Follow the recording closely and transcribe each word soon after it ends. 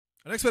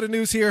Our next bit of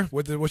news here,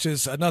 which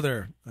is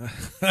another.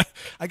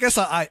 I guess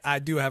I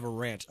do have a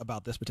rant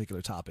about this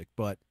particular topic,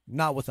 but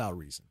not without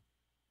reason.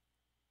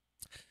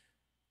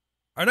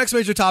 Our next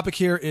major topic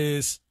here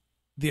is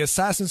the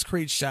Assassin's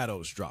Creed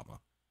Shadows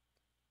drama.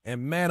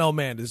 And man, oh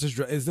man, is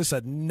this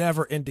a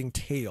never-ending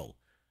tale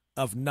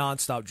of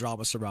nonstop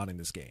drama surrounding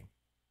this game.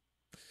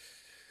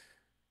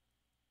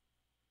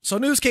 So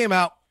news came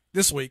out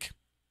this week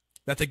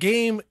that the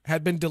game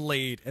had been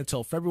delayed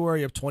until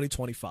February of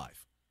 2025.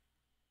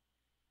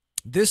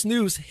 This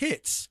news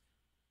hits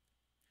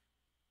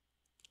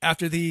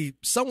after the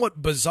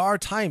somewhat bizarre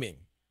timing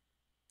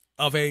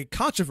of a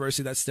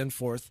controversy that stemmed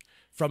forth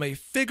from a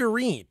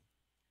figurine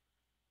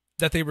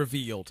that they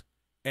revealed.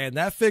 And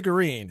that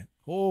figurine,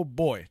 oh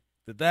boy,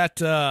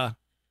 that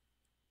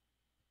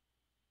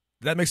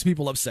makes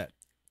people upset.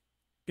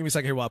 Give me a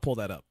second here while I pull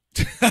that up.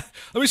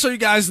 Let me show you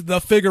guys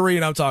the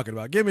figurine I'm talking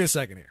about. Give me a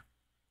second here.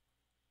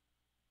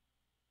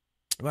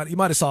 You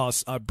might have saw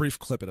a brief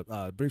snippet of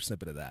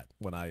that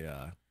when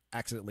I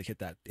accidentally hit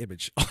that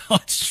image on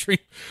stream,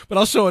 but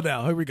I'll show it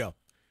now. Here we go.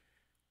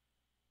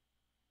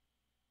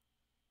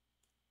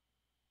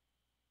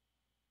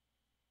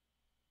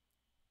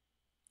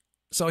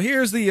 So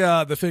here's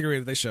the figurine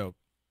that they show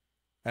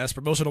as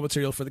promotional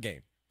material for the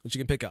game that you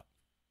can pick up.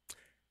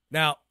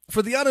 Now,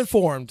 for the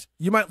uninformed,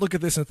 you might look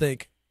at this and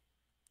think,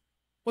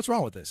 "What's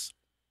wrong with this?"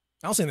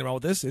 I don't see anything wrong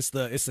with this. It's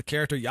the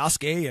character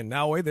Yasuke and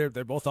Naoe.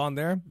 They're both on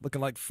there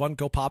looking like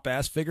Funko Pop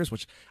ass figures,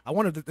 which I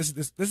wonder if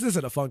this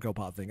isn't a Funko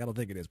Pop thing. I don't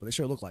think it is, but they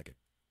sure look like it.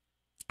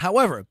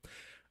 However,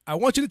 I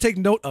want you to take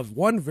note of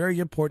one very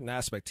important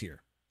aspect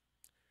here.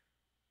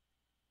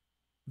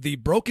 The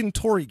broken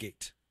Torii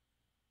Gate.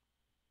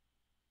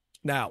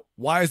 Now,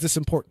 why is this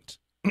important?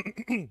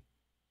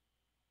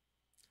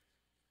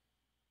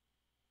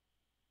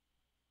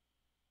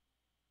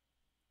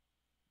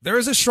 There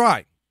is a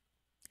shrine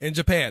in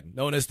Japan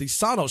known as the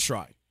Sano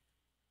Shrine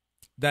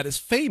that is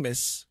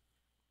famous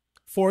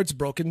for its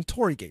broken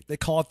Torii Gate. They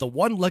call it the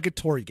one-legged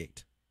Torii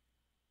Gate.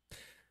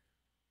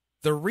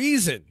 The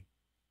reason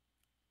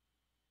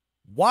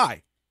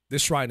why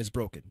this shrine is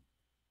broken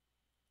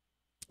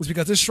is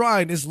because this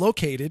shrine is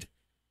located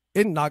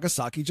in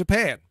Nagasaki,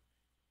 Japan.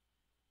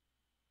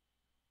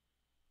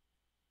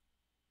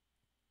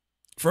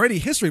 For any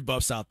history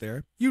buffs out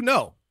there, you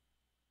know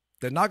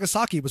that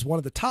Nagasaki was one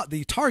of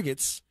the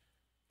targets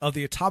of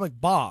the atomic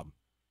bomb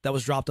that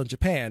was dropped on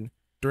Japan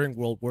during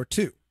World War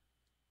II.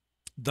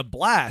 The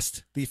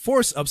blast, the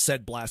force of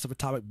said blast of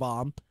atomic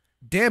bomb,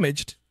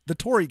 damaged the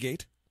Torii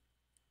Gate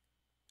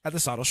at the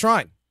Sano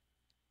Shrine.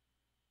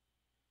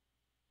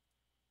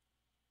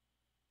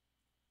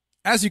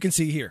 As you can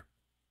see here,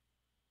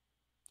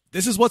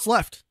 this is what's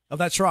left of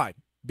that shrine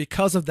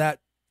because of the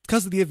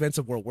events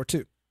of World War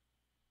II.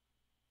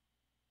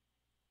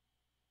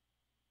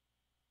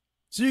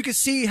 So you can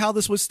see how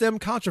this would stem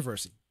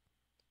controversy,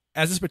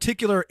 as this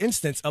particular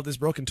instance of this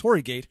broken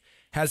Torii Gate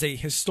has a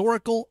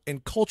historical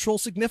and cultural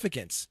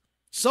significance.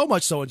 So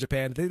much so in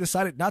Japan, they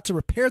decided not to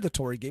repair the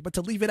Torii Gate, but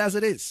to leave it as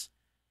it is.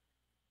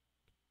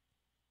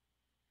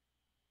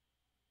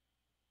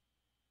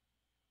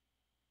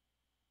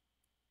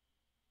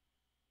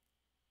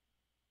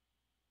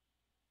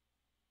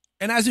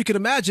 And as you can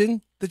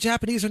imagine, the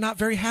Japanese are not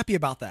very happy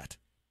about that.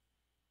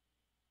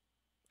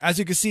 As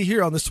you can see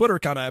here on this Twitter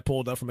account I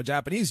pulled up from a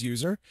Japanese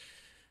user,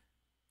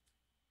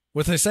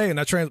 what they say, and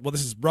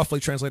this is roughly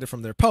translated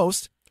from their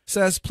post,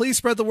 says, "Please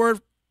spread the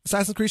word.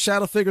 Assassin's Creed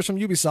Shadow figures from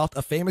Ubisoft,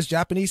 a famous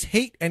Japanese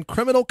hate and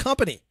criminal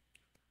company.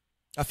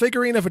 A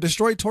figurine of a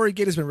destroyed Torii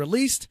Gate has been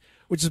released,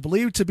 which is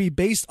believed to be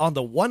based on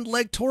the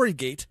one-legged Torii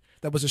Gate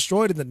that was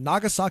destroyed in the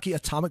Nagasaki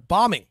atomic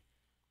bombing."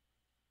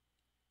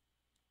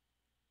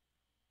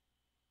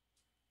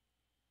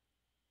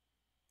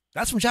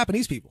 That's from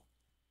Japanese people.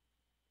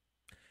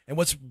 And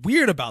what's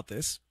weird about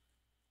this,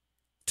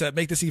 to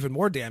make this even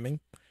more damning,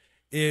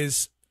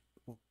 is,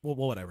 well,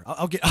 whatever.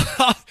 I'll get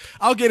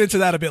I'll get into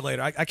that a bit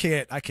later. I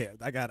can't. I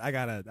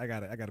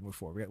gotta move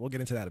forward. We'll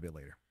get into that a bit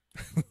later.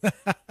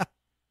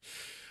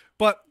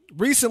 But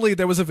recently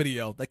there was a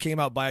video that came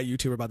out by a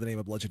YouTuber by the name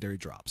of Legendary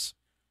Drops.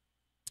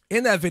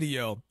 In that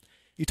video,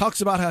 he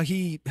talks about how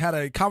he had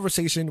a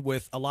conversation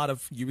with a lot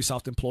of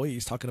Ubisoft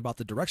employees talking about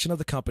the direction of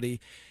the company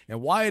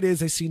and why it is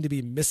they seem to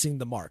be missing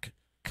the mark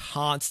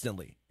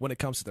constantly when it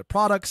comes to their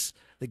products,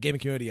 the gaming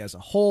community as a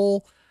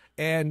whole,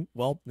 and,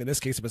 well, in this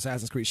case of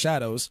Assassin's Creed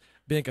Shadows,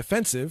 being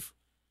offensive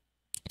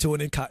to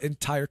an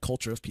entire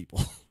culture of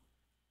people.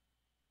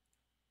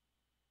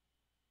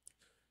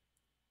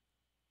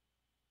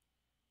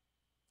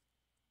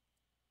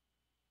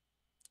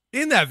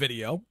 In that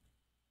video,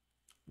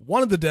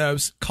 one of the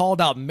devs called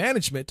out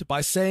management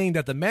by saying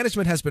that the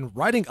management has been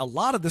writing a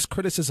lot of this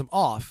criticism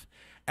off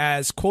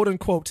as, quote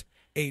unquote,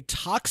 a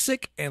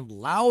toxic and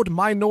loud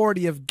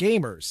minority of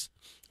gamers,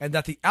 and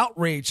that the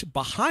outrage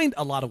behind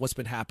a lot of what's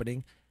been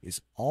happening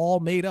is all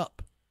made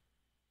up.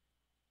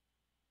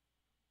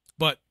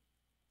 But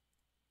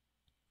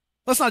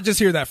let's not just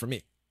hear that from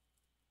me.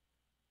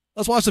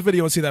 Let's watch the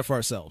video and see that for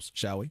ourselves,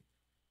 shall we?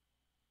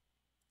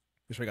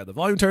 Make sure I got the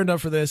volume turned up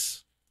for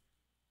this.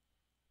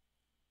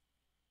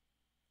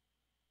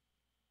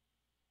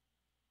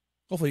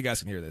 Hopefully you guys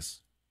can hear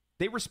this.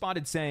 They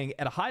responded saying,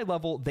 at a high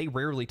level, they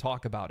rarely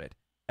talk about it.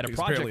 At a Because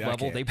project apparently I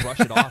level, can't. they brush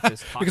it off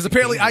as toxic Because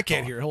apparently gamer I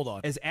can't talk. hear it. Hold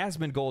on. As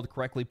Asmongold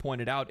correctly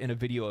pointed out in a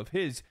video of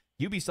his,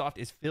 Ubisoft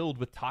is filled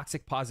with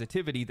toxic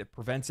positivity that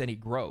prevents any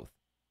growth.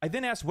 I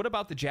then asked, what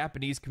about the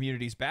Japanese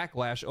community's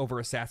backlash over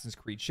Assassin's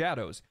Creed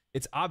Shadows?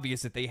 It's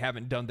obvious that they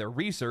haven't done their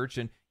research,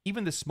 and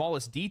even the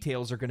smallest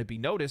details are going to be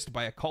noticed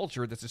by a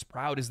culture that's as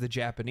proud as the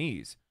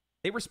Japanese.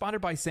 They responded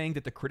by saying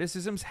that the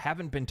criticisms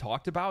haven't been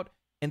talked about,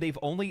 and they've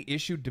only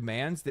issued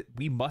demands that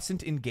we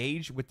mustn't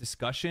engage with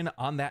discussion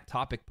on that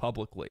topic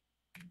publicly.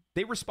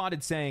 They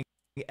responded saying,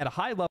 at a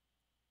high level...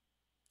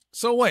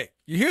 So wait,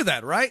 you hear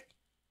that, right?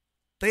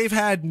 They've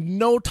had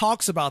no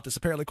talks about this,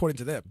 apparently, according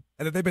to them,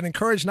 and that they've been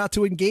encouraged not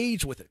to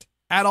engage with it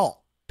at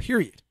all,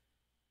 period.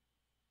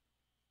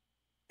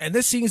 And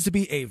this seems to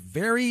be a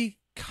very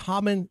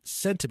common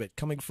sentiment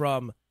coming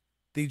from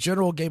the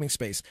general gaming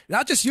space,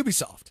 not just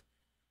Ubisoft.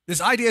 This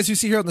idea, as you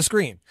see here on the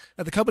screen,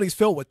 that the company's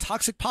filled with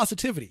toxic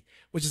positivity,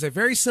 which is a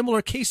very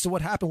similar case to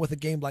what happened with a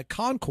game like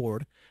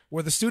Concord,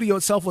 where the studio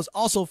itself was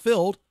also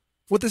filled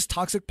with this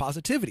toxic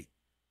positivity.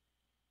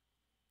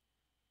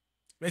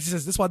 Basically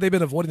says this is why they've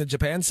been avoiding the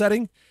Japan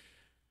setting.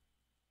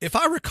 If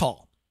I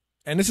recall,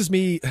 and this is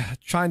me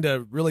trying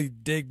to really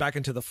dig back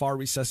into the far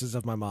recesses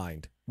of my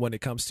mind when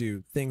it comes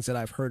to things that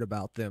I've heard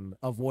about them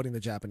avoiding the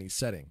Japanese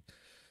setting.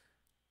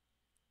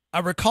 I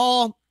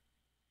recall,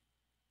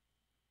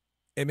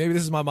 and maybe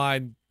this is my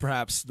mind,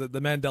 perhaps the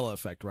Mandela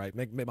effect, right?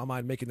 Make my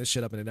mind making this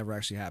shit up and it never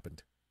actually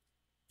happened.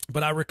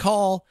 But I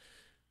recall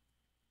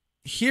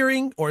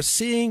hearing or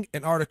seeing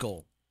an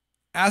article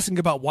asking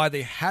about why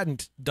they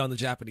hadn't done the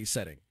Japanese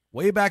setting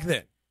way back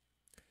then.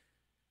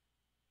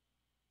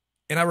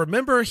 And I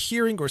remember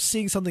hearing or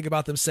seeing something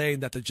about them saying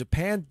that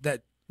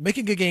that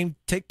making a game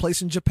take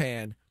place in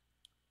Japan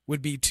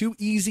would be too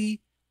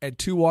easy and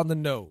too on the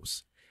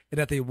nose, and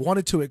that they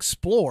wanted to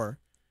explore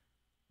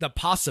the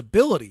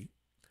possibility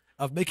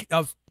of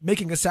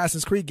making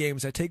Assassin's Creed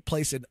games that take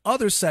place in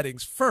other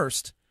settings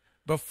first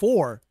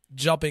before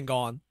jumping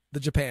on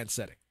the Japan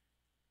setting.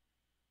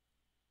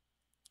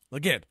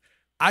 Again,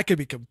 I could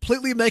be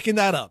completely making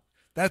that up.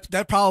 That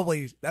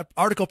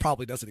article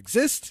probably doesn't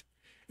exist.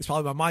 It's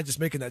probably my mind just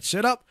making that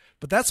shit up,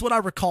 but that's what I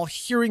recall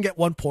hearing at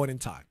one point in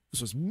time. This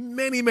was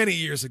many, many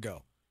years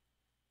ago,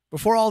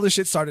 before all this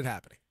shit started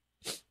happening.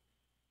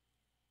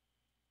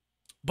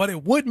 But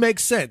it would make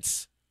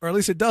sense, or at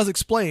least it does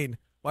explain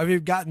why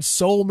we've gotten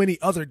so many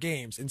other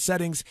games in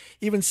settings,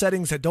 even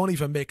settings that don't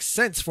even make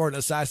sense for an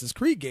Assassin's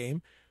Creed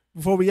game,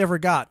 before we ever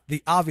got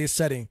the obvious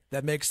setting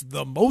that makes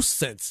the most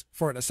sense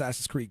for an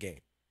Assassin's Creed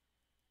game.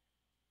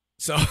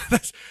 So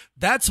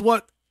that's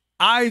what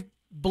I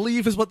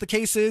believe is what the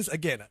case is.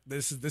 Again,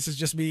 this is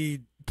just me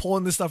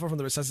pulling this stuff up from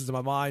the recesses of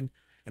my mind,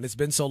 and it's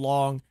been so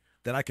long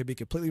that I could be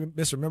completely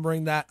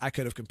misremembering that. I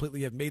could have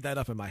completely have made that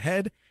up in my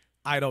head.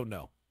 I don't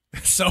know.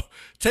 So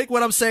take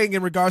what I'm saying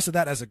in regards to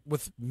that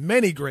with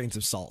many grains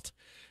of salt.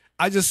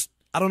 I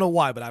don't know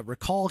why, but I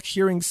recall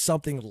hearing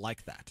something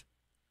like that.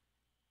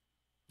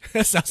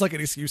 It sounds like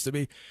an excuse to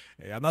me.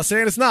 Hey, I'm not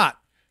saying it's not,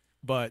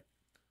 but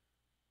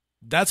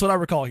that's what I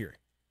recall hearing.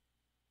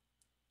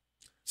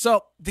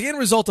 So the end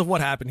result of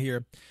what happened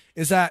here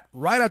is that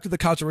right after the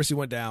controversy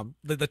went down,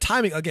 the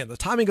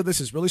timing of this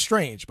is really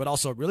strange, but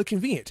also really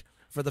convenient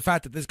for the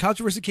fact that this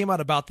controversy came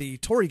out about the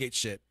Torygate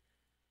shit.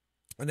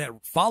 And that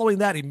following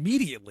that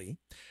immediately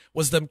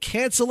was them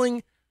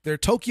canceling their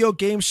Tokyo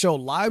Game Show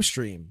live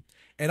stream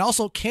and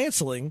also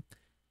canceling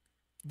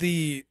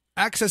the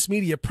Access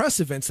Media press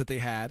events that they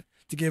had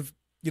to give,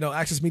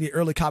 Access Media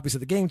early copies of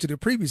the game to do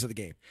previews of the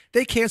game.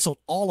 They canceled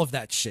all of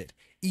that shit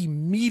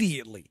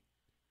immediately.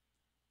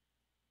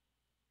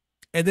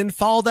 And then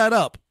followed that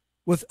up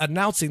with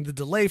announcing the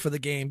delay for the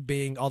game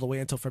being all the way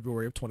until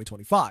February of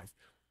 2025.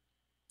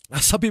 Now,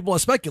 some people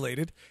have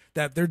speculated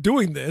that they're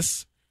doing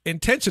this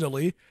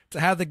intentionally to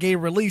have the game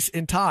release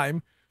in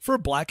time for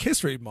Black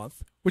History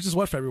Month, which is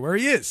what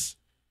February is.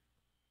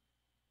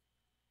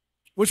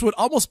 Which would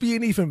almost be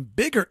an even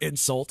bigger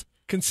insult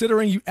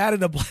considering you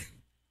added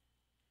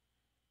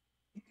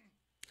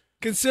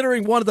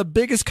Considering one of the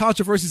biggest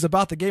controversies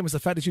about the game is the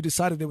fact that you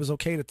decided it was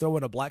okay to throw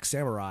in a black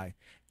samurai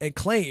and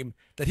claim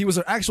that he was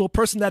an actual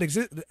person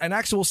an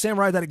actual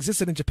samurai that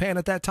existed in Japan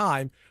at that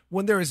time,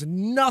 when there is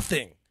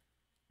nothing,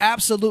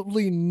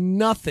 absolutely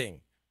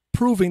nothing,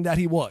 proving that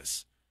he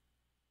was.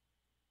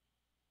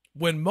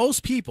 When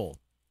most people,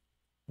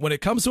 when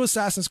it comes to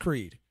Assassin's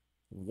Creed,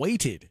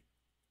 waited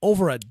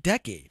over a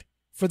decade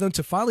for them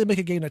to finally make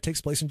a game that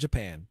takes place in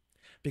Japan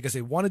because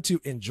they wanted to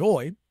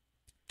enjoy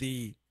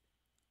the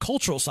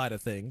cultural side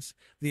of things,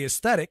 the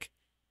aesthetic,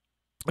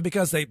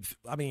 because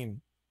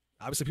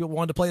obviously people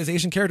wanted to play as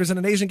Asian characters in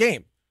an Asian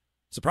game.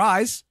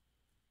 Surprise.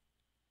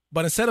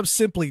 But instead of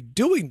simply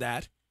doing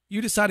that,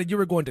 you decided you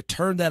were going to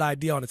turn that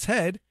idea on its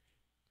head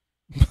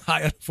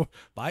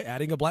by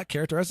adding a black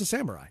character as a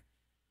samurai.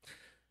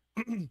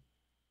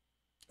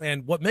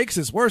 And what makes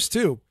this worse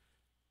too,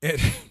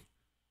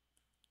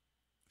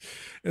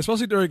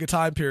 especially during a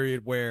time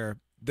period where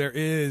there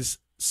is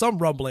some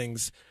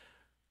rumblings,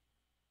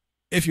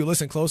 if you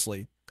listen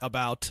closely,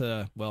 about,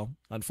 well,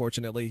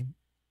 unfortunately,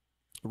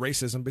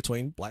 racism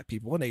between black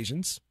people and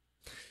Asians.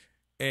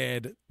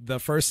 And the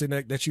first thing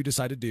that you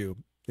decide to do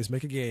is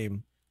make a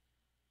game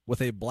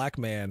with a black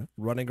man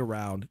running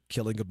around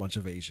killing a bunch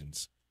of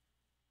Asians.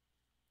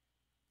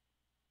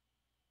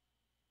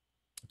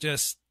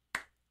 Just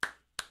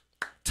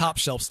top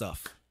shelf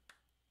stuff.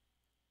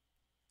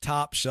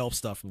 Top shelf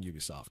stuff from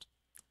Ubisoft.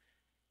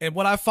 And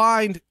what I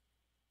find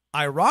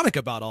ironic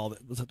about all that,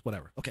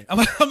 whatever. Okay,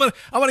 I'm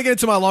gonna get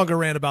into my longer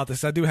rant about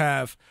this. I do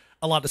have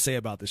a lot to say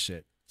about this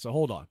shit. So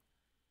hold on.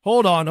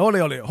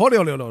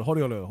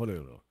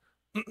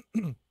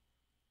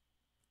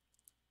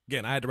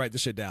 Again, I had to write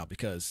this shit down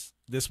because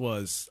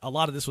a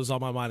lot of this was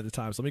on my mind at the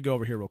time. So let me go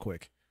over here real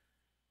quick.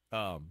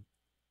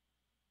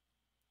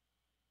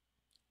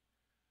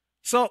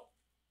 So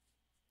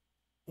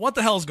what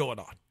the hell's going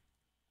on?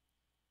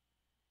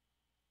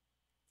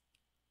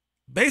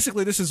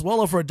 Basically, this is well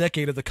over a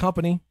decade of the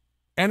company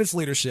and its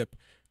leadership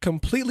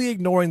completely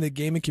ignoring the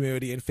gaming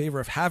community in favor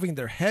of having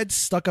their heads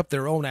stuck up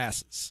their own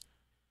asses.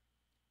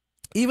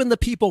 Even the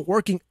people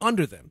working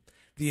under them,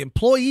 the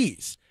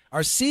employees,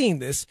 are seeing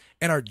this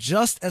and are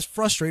just as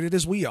frustrated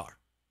as we are.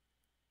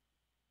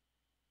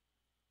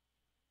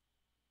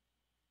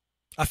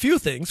 A few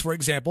things, for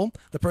example,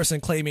 the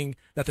person claiming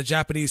that the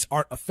Japanese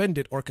aren't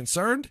offended or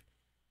concerned.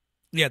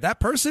 Yeah,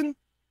 that person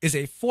is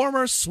a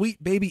former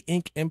Sweet Baby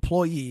Inc.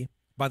 employee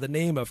by the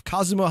name of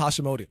Kazuma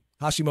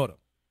Hashimoto.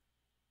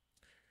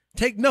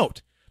 Take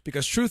note,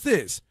 because truth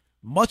is,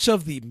 much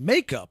of the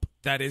makeup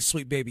that is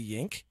Sweet Baby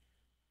Inc.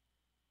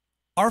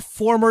 are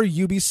former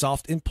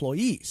Ubisoft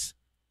employees.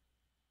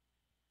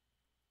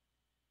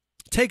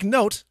 Take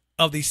note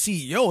of the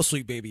CEO of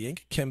Sweet Baby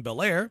Inc., Kim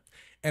Belair,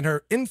 and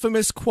her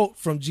infamous quote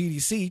from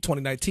GDC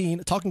 2019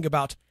 talking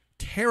about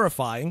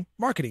terrifying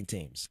marketing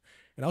teams.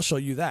 And I'll show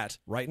you that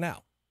right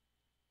now.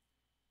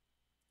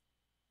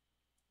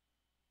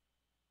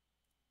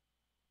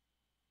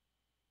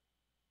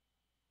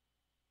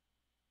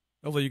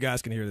 Hopefully you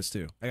guys can hear this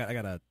too. I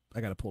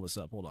gotta pull this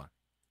up. Hold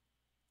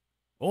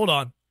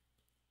on.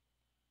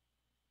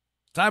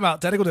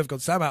 Timeout. Technical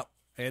difficulties. Timeout.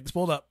 Hey, it's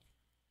pulled up.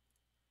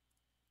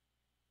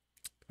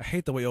 I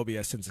hate the way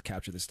OBS tends to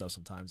capture this stuff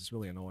sometimes. It's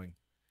really annoying.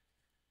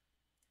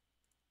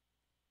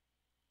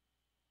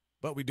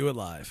 But we do it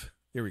live.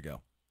 Here we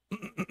go.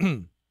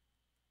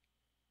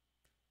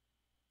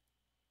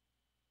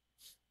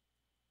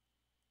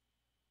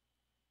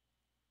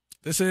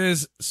 This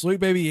is Sweet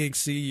Baby Inc.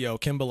 CEO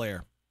Kim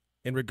Belair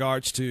in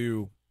regards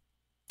to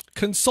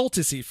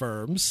consultancy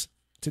firms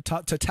to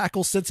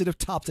tackle sensitive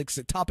topics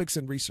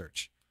and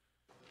research.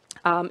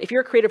 If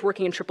you're a creative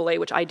working in AAA,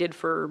 which I did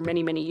for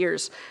many, many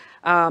years,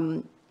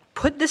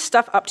 put this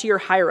stuff up to your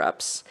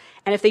higher-ups.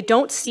 And if they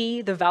don't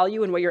see the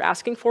value in what you're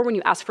asking for when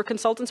you ask for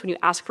consultants, when you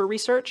ask for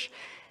research,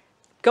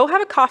 go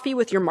have a coffee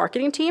with your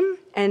marketing team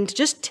and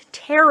just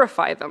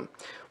terrify them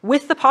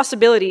with the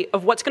possibility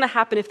of what's going to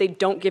happen if they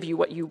don't give you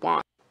what you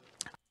want.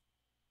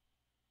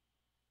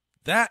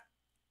 That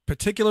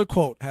particular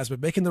quote has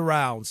been making the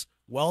rounds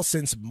well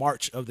since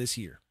March of this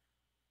year.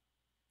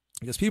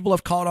 Because people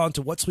have caught on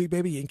to what Sweet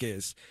Baby Inc.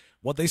 is,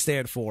 what they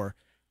stand for,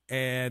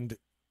 and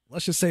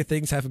let's just say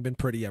things haven't been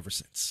pretty ever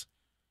since.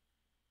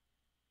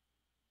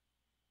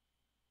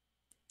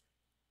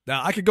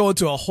 Now, I could go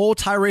into a whole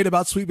tirade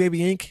about Sweet Baby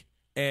Inc.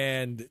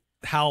 and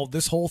how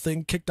this whole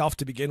thing kicked off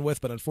to begin with,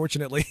 but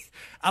unfortunately,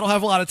 I don't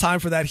have a lot of time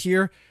for that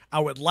here.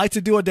 I would like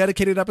to do a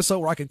dedicated episode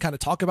where I can kind of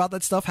talk about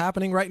that stuff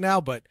happening right now,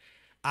 but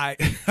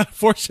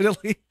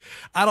unfortunately,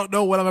 I don't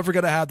know when I'm ever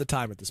going to have the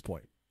time at this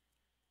point.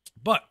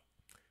 But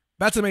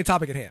back to the main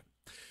topic at hand.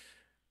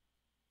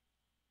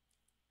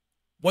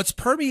 What's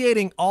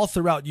permeating all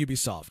throughout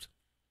Ubisoft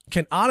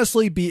can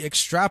honestly be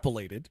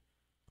extrapolated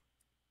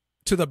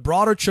to the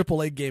broader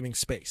AAA gaming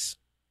space.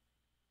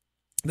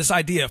 This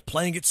idea of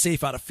playing it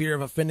safe out of fear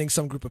of offending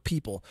some group of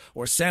people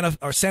or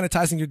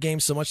sanitizing your game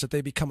so much that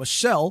they become a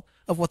shell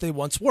of what they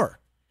once were.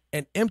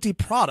 An empty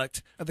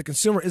product that the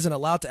consumer isn't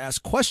allowed to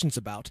ask questions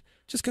about,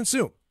 just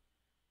consume.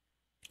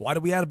 Why do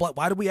we add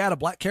a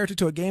black character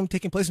to a game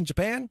taking place in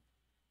Japan?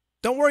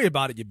 Don't worry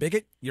about it, you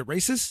bigot, you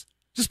racist.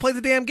 Just play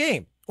the damn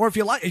game. Or if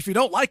you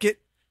don't like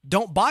it,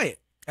 don't buy it.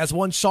 As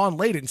one Sean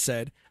Layden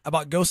said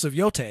about Ghosts of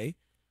Yotei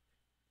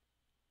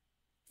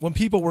when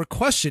people were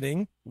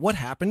questioning what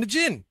happened to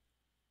Jin.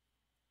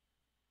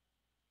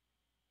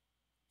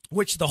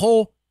 Which the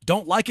whole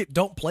don't like it,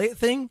 don't play it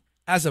thing,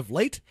 as of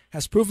late,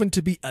 has proven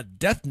to be a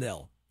death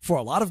knell for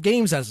a lot of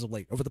games as of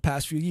late over the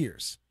past few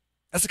years.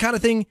 That's the kind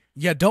of thing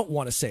you don't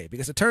want to say,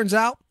 because it turns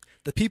out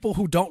the people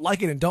who don't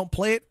like it and don't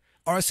play it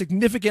are a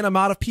significant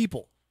amount of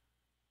people.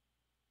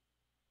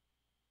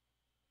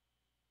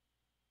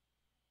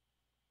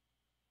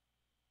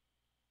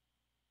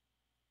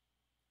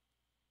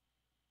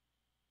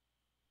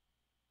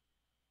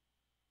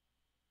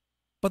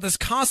 But this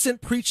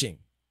constant preaching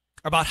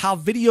about how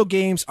video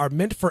games are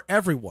meant for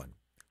everyone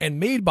and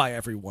made by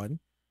everyone,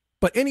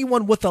 but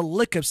anyone with a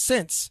lick of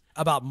sense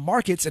about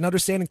markets and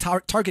understanding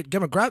target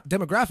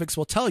demographics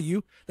will tell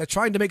you that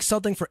trying to make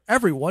something for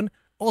everyone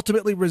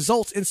ultimately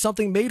results in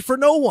something made for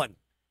no one.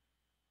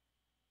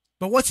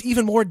 But what's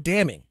even more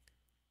damning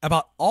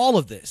about all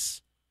of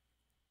this,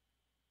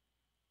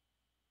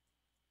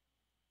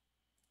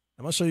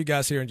 I'm going to show you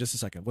guys here in just a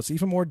second. What's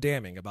even more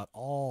damning about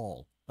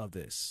all of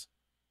this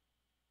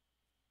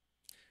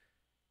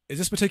is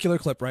this particular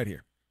clip right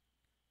here.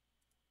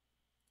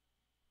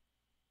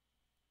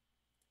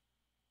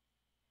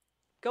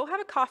 Go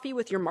have a coffee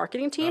with your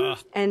marketing team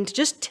and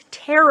just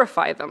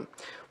terrify them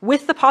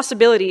with the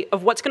possibility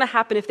of what's going to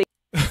happen if they...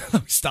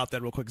 Let me stop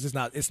that real quick because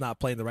it's not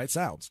playing the right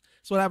sounds.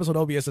 So what happens when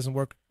OBS doesn't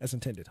work as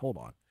intended? Hold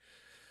on.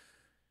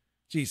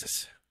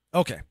 Jesus.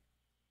 Okay.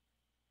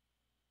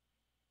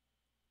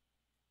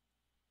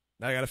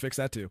 Now I got to fix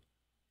that too.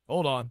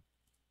 Hold on.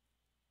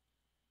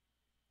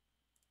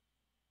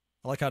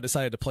 I like how I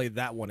decided to play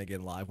that one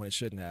again live when it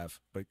shouldn't have,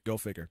 but go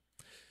figure.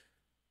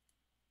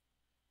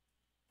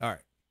 All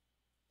right.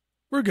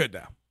 We're good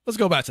now. Let's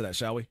go back to that,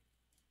 shall we?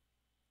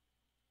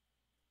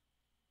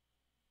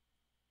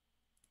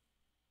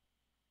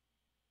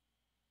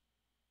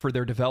 For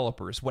their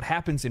developers. What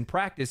happens in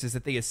practice is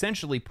that they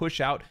essentially push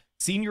out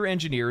senior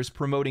engineers,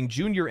 promoting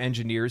junior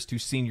engineers to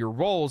senior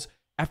roles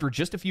after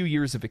just a few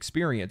years of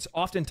experience,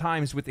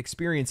 oftentimes with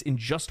experience in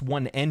just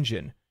one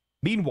engine.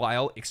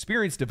 Meanwhile,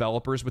 experienced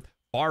developers with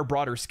far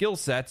broader skill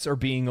sets are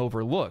being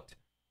overlooked.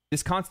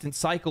 This constant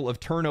cycle of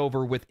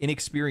turnover with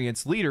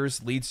inexperienced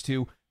leaders leads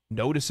to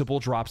noticeable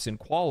drops in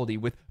quality,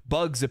 with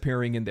bugs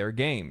appearing in their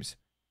games.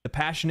 The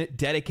passionate,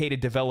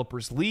 dedicated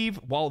developers leave,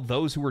 while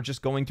those who are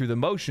just going through the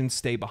motions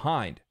stay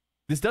behind.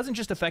 This doesn't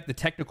just affect the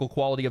technical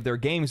quality of their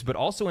games, but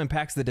also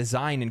impacts the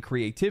design and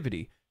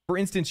creativity. For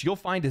instance, you'll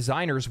find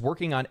designers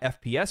working on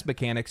FPS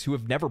mechanics who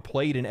have never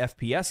played an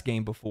FPS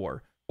game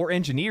before, or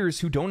engineers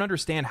who don't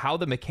understand how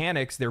the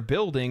mechanics they're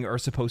building are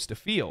supposed to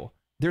feel.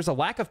 There's a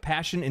lack of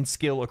passion and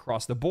skill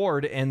across the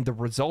board, and the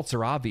results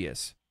are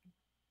obvious.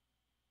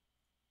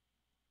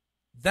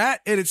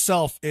 That in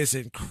itself is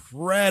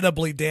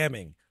incredibly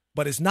damning,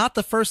 but it's not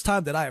the first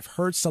time that I have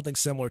heard something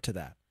similar to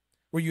that,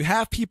 where you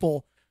have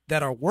people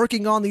that are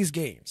working on these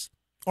games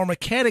or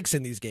mechanics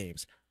in these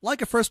games,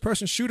 like a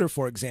first-person shooter,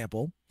 for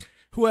example,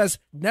 who has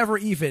never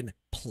even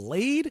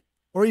played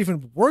or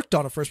even worked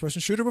on a first-person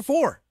shooter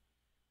before.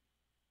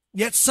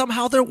 Yet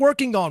somehow they're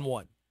working on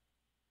one.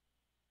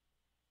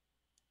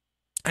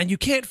 And you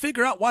can't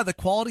figure out why the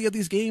quality of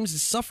these games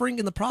is suffering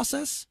in the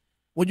process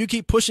when you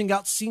keep pushing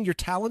out senior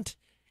talent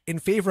in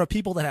favor of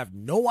people that have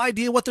no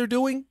idea what they're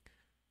doing.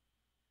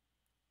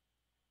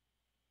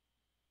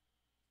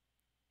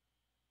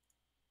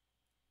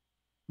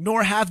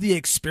 Nor have the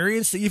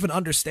experience to even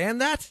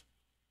understand that.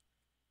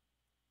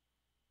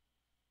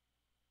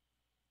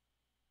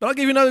 But I'll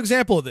give you another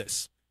example of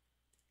this.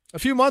 A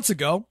few months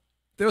ago,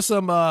 there was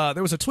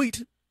a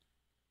tweet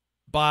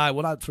by,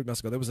 well, not 3 months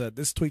ago.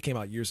 This tweet came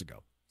out years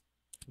ago.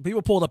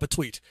 People pulled up a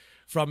tweet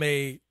from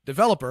a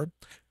developer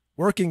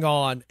working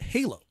on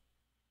Halo.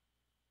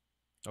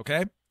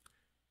 Okay,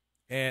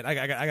 and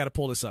I got to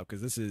pull this up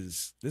because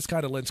this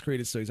kind of lends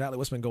credence to exactly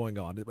what's been going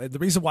on. The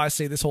reason why I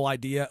say this whole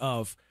idea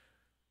of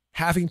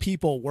having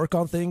people work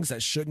on things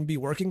that shouldn't be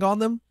working on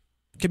them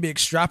can be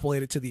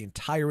extrapolated to the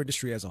entire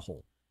industry as a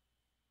whole.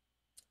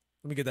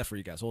 Let me get that for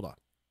you guys. Hold on.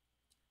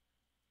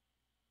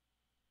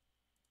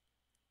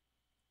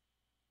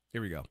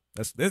 Here we go.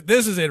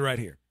 This is it right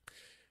here.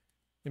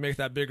 Let me make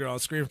that bigger on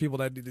screen for people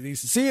that need to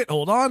see it.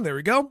 Hold on. There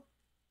we go.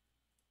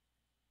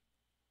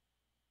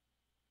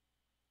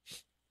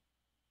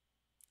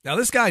 Now,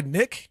 this guy,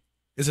 Nick,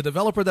 is a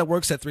developer that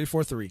works at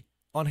 343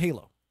 on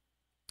Halo.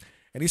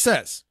 And he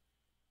says,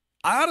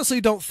 I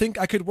honestly don't think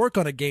I could work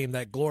on a game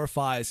that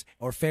glorifies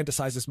or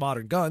fantasizes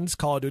modern guns,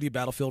 Call of Duty,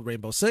 Battlefield,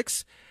 Rainbow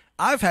Six.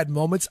 I've had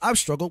moments I've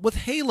struggled with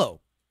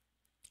Halo.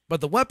 But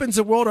the weapons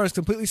and world are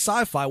completely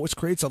sci-fi, which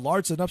creates a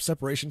large enough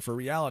separation for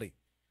reality.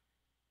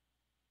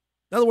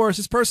 In other words,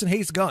 this person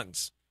hates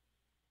guns.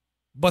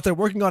 But they're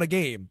working on a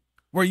game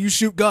where you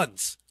shoot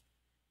guns,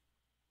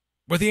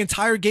 where the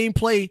entire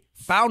gameplay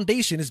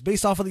foundation is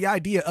based off of the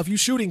idea of you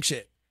shooting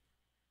shit.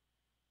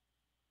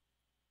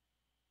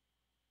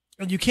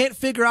 And you can't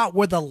figure out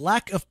where the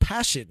lack of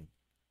passion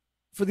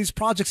for these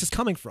projects is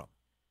coming from.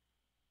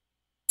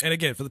 And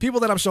again, for the people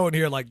that I'm showing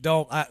here, like,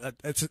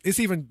 it's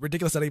even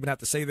ridiculous that I even have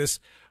to say this,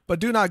 but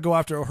do not go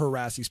after or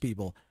harass these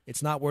people.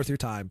 It's not worth your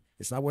time.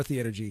 It's not worth the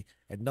energy,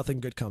 and nothing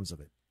good comes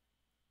of it.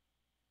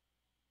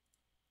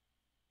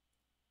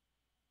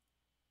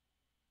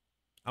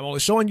 I'm only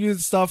showing you the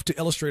stuff to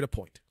illustrate a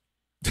point.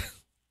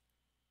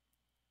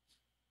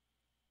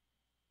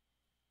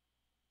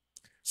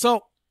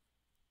 So,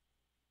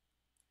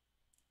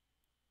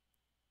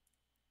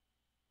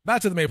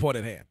 back to the main point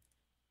at hand.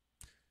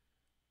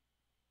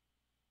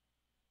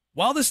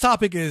 While this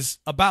topic is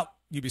about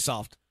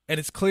Ubisoft, and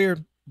it's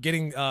clear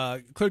getting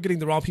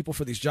the wrong people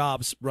for these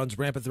jobs runs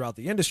rampant throughout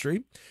the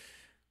industry,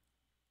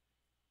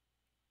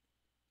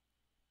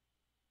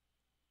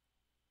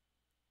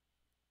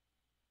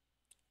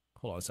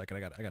 hold on a second. I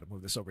got to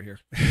move this over here.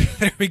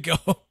 There we go.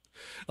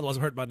 Otherwise,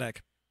 I'm hurting my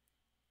neck.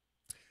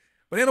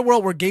 But in a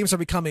world where games are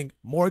becoming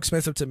more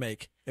expensive to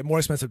make and more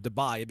expensive to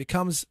buy, it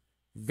becomes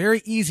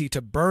very easy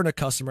to burn a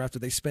customer after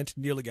they spent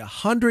nearly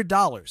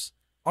 $100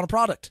 on a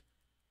product.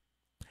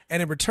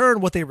 And in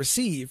return, what they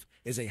receive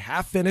is a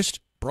half-finished,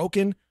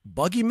 broken,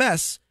 buggy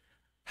mess,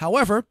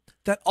 however,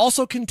 that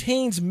also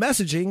contains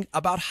messaging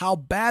about how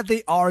bad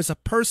they are as a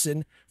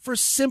person for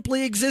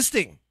simply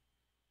existing.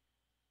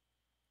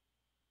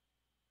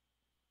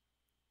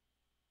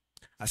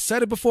 I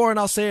said it before and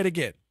I'll say it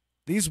again.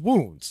 These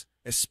wounds,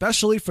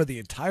 especially for the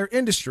entire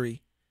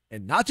industry,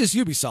 and not just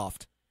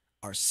Ubisoft,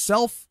 are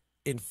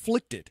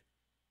self-inflicted.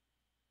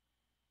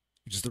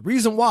 Which is the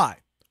reason why,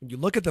 when you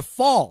look at the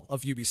fall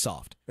of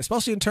Ubisoft,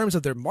 especially in terms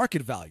of their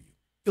market value,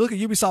 you look at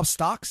Ubisoft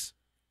stocks.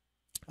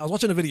 I was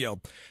watching a video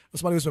of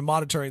somebody who's been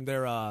monitoring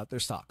their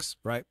stocks,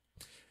 right?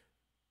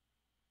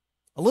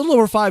 A little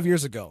over 5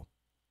 years ago,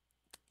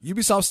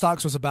 Ubisoft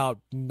stocks was about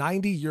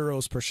 90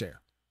 euros per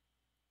share.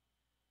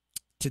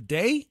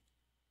 Today,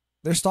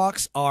 their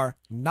stocks are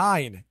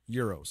 9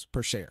 euros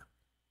per share.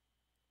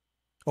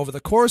 Over the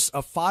course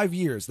of 5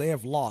 years, they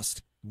have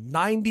lost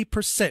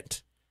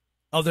 90%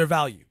 of their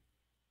value.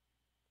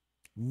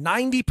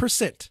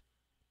 90%.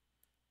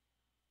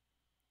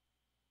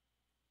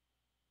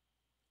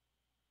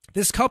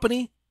 This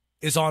company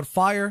is on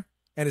fire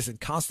and is in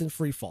constant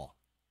free fall.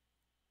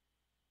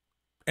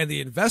 And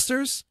the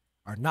investors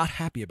are not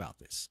happy about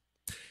this.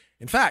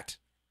 In fact,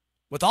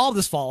 with all of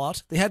this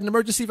fallout, they had an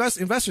emergency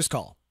investors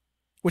call,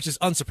 which is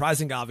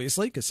unsurprising,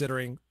 obviously,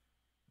 considering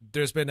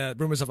there's been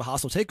rumors of a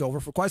hostile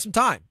takeover for quite some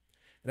time,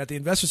 and that the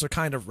investors are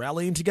kind of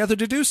rallying together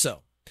to do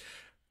so.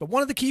 But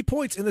one of the key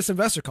points in this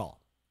investor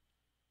call,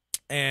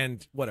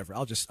 and whatever,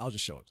 I'll just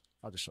show it.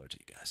 I'll just show it to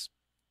you guys.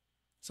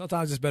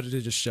 Sometimes it's better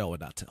to just show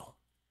and not tell.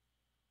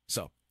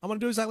 So I'm going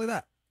to do exactly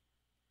that.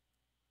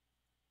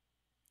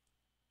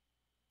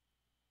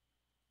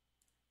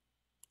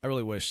 I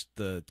really wish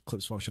the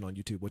clips function on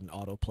YouTube wouldn't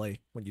autoplay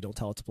when you don't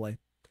tell it to play.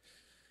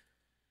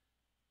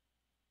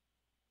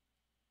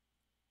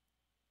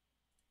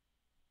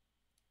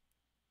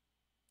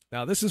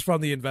 Now, this is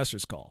from the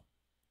investors call.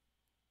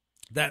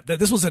 That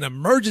this was an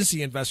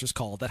emergency investors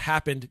call that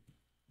happened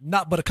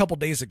not but a couple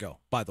days ago,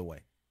 by the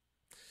way.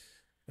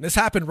 And this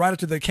happened right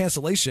after the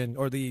cancellation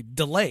or the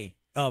delay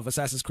of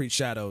Assassin's Creed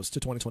Shadows to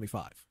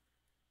 2025.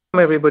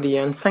 Welcome everybody,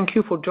 and thank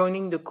you for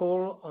joining the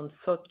call on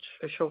such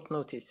a short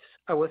notice.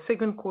 Our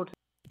second quarter.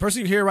 The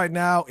person you hear right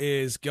now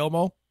is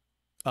Guillermo,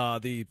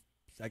 the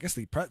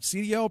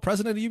CEO,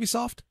 president of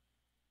Ubisoft.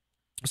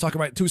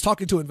 Who's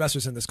talking to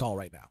investors in this call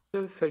right now.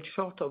 Fell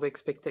short of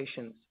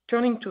expectations.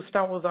 Turning to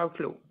Star Wars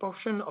Outlaw,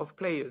 portion of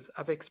players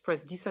have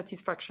expressed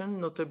dissatisfaction,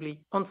 notably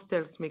on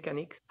stealth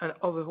mechanics and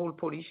overall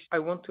polish. I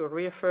want to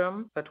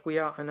reaffirm that we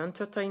are an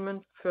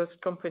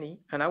entertainment-first company,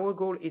 and our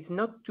goal is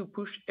not to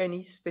push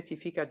any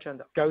specific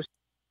agenda.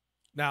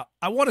 Now,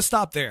 I want to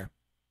stop there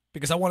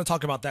because I want to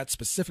talk about that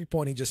specific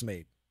point he just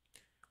made.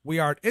 We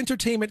are an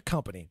entertainment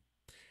company,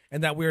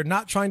 and that we are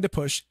not trying to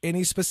push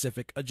any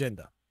specific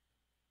agenda.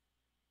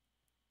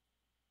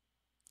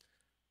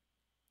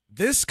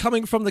 This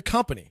coming from the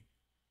company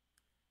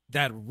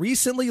that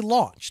recently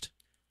launched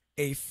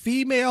a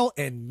female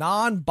and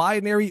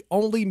non-binary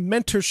only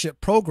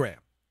mentorship program.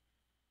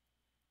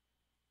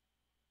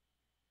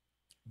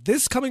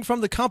 This coming from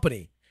the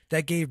company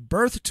that gave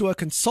birth to a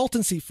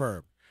consultancy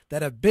firm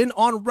that have been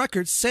on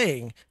record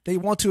saying they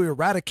want to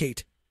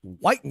eradicate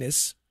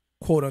whiteness,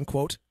 quote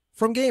unquote,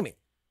 from gaming.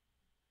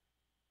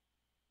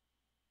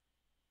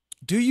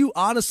 Do you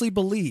honestly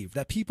believe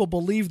that people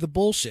believe the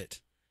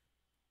bullshit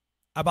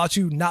about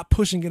you not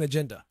pushing an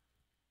agenda?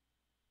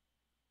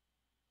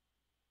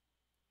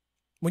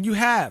 When you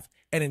have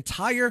an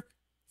entire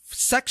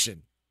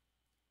section,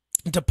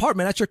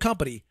 department at your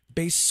company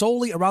based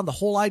solely around the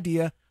whole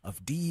idea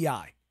of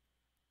DEI,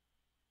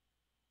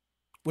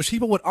 which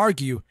people would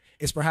argue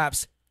is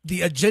perhaps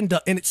the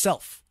agenda in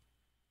itself.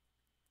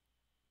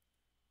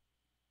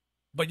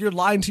 But you're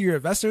lying to your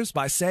investors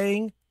by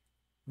saying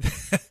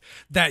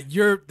that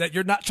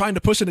you're not trying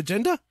to push an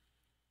agenda?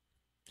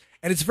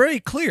 And it's very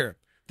clear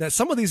that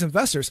some of these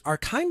investors are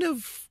kind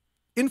of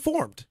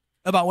informed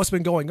about what's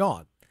been going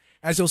on,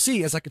 as you'll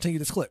see as I continue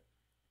this clip.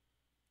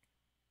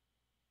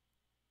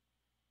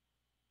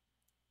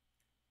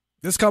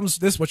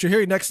 What you're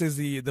hearing next is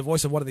the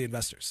voice of one of the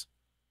investors.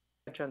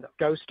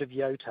 Ghost of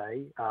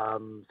Yote,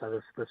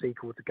 so the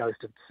sequel to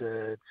Ghost of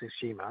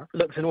Tsushima,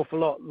 looks an awful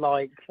lot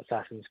like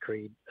Assassin's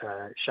Creed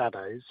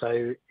Shadows.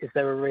 So is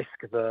there a risk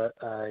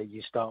that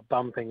you start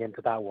bumping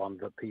into that one,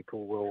 that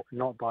people will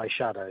not buy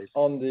Shadows?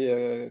 On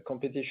the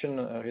competition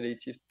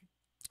related.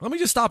 Let me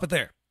just stop it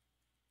there.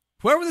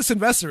 Whoever this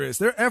investor is,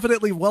 they're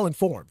evidently well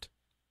informed,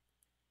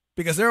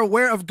 because they're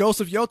aware of Ghost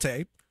of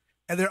Yote,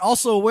 and they're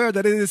also aware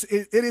that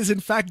it is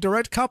in fact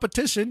direct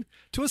competition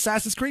to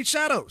Assassin's Creed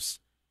Shadows.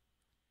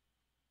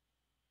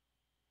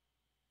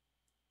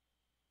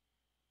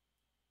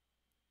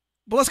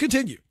 But let's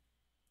continue.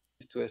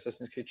 To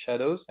Assassin's Creed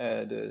Shadows,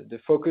 the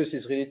focus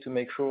is really to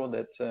make sure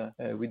that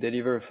we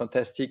deliver a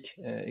fantastic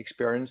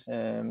experience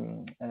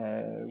in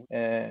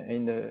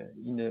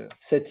a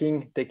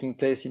setting taking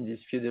place in this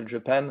feudal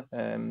Japan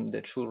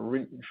that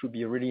should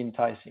be really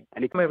enticing.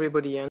 Welcome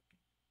everybody.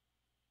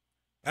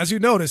 As you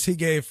notice, he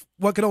gave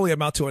what could only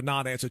amount to a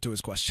non-answer to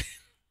his question.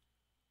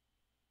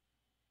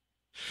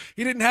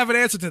 He didn't have an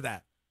answer to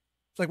that.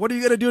 It's like, what are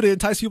you going to do to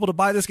entice people to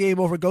buy this game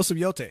over Ghost of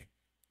Yotei?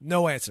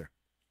 No answer.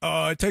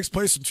 It takes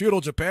place in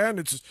feudal Japan.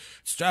 It's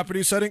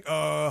Japanese setting.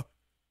 No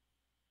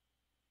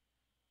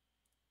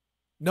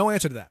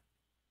answer to that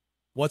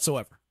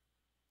whatsoever.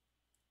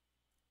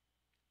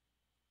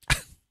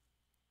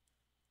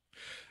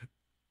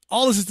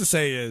 All this is to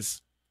say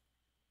is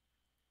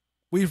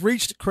we've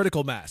reached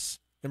critical mass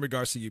in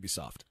regards to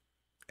Ubisoft.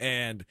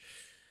 And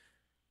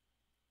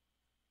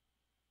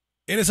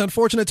it is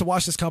unfortunate to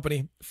watch this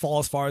company fall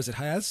as far as it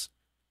has.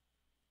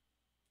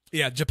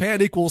 Yeah,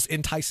 Japan equals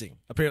enticing,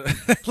 apparently,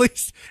 at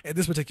least in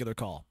this particular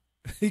call.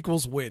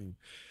 Equals win.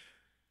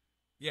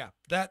 Yeah,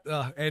 that,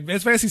 and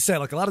as Fancy said,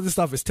 like a lot of this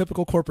stuff is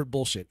typical corporate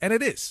bullshit. And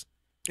it is.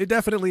 It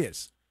definitely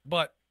is.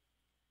 But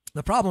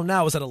the problem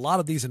now is that a lot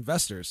of these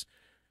investors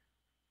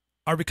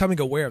are becoming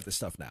aware of this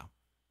stuff now.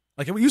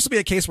 Like it used to be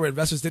a case where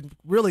investors didn't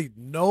really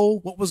know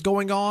what was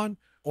going on,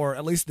 or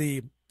at least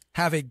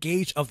have a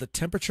gauge of the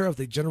temperature of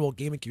the general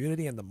gaming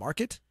community and the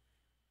market.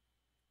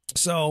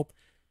 So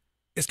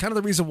it's kind of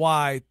the reason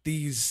why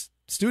these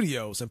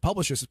studios and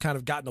publishers have kind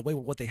of gotten away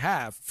with what they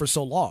have for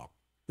so long,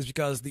 is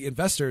because the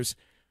investors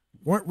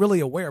weren't really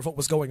aware of what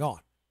was going on.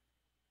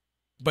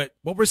 But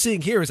what we're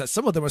seeing here is that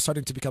some of them are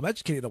starting to become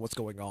educated on what's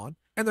going on,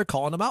 and they're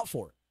calling them out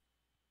for it.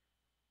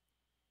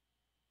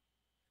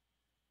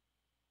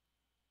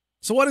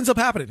 So what ends up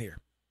happening here?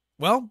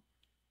 Well,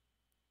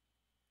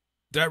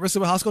 they're at risk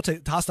of a hostile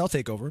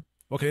takeover.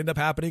 What can end up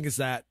happening is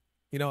that,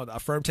 a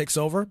firm takes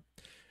over.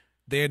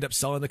 They end up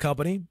selling the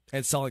company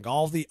and selling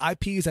all the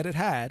IPs that it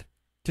had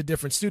to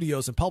different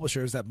studios and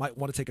publishers that might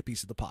want to take a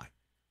piece of the pie.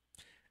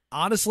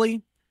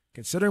 Honestly,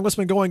 considering what's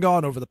been going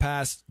on over the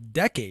past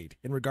decade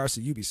in regards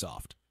to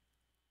Ubisoft,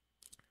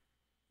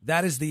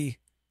 that is the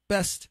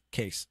best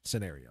case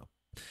scenario.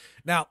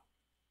 Now,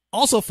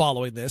 also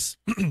following this,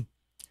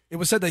 it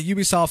was said that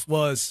Ubisoft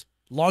was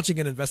launching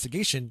an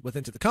investigation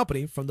within the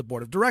company from the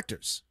board of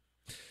directors.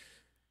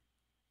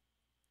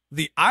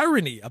 The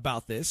irony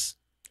about this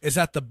is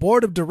that the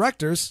board of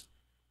directors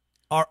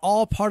are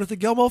all part of the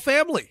Gilmo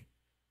family.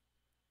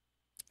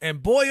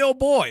 And boy, oh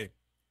boy,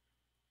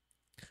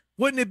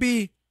 wouldn't it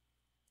be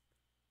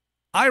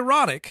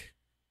ironic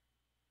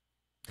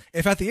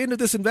if at the end of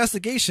this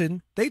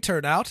investigation, they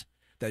turn out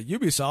that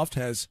Ubisoft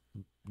has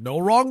no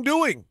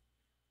wrongdoing.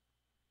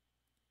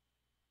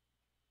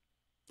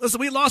 Listen,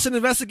 we lost an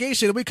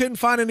investigation and we couldn't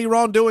find any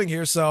wrongdoing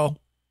here, so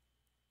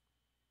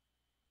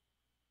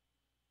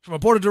from a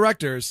board of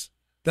directors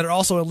that are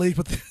also in league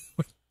with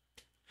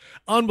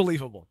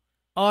unbelievable.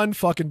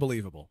 Unfucking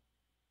believable.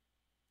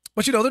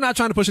 But they're not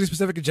trying to push any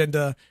specific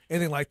agenda,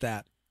 anything like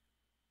that.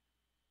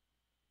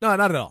 No,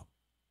 not at all.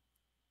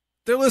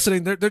 They're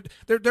listening. They're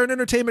an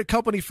entertainment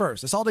company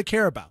first. That's all they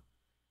care about.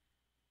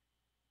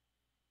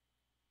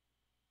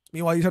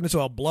 Meanwhile, you turn into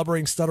a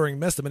blubbering, stuttering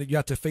mess the minute you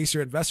have to face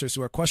your investors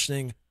who are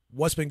questioning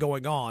what's been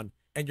going on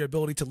and your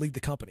ability to lead the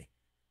company.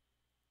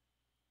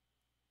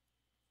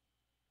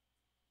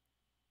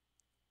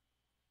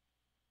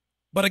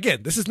 But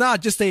again, this is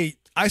not just a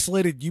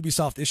isolated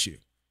Ubisoft issue.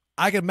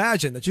 I can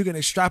imagine that you can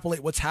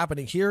extrapolate what's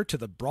happening here to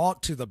the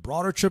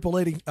broader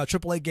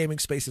AAA gaming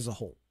space as a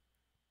whole.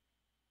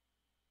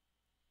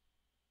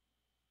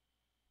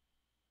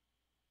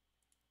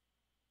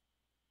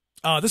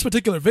 This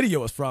particular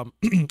video is from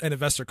an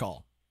investor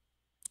call,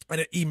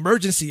 an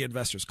emergency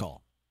investors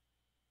call.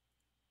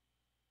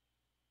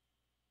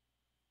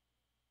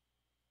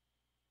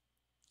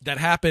 That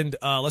happened,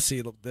 let's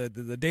see,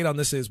 the date on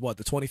this is what,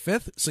 the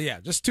 25th? So yeah,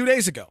 just 2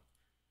 days ago.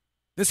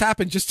 This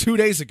happened just 2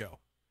 days ago.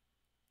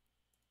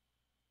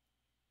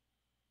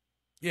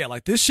 Yeah,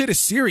 like this shit is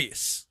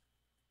serious.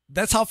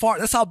 That's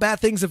how bad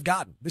things have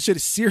gotten. This shit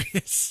is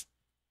serious.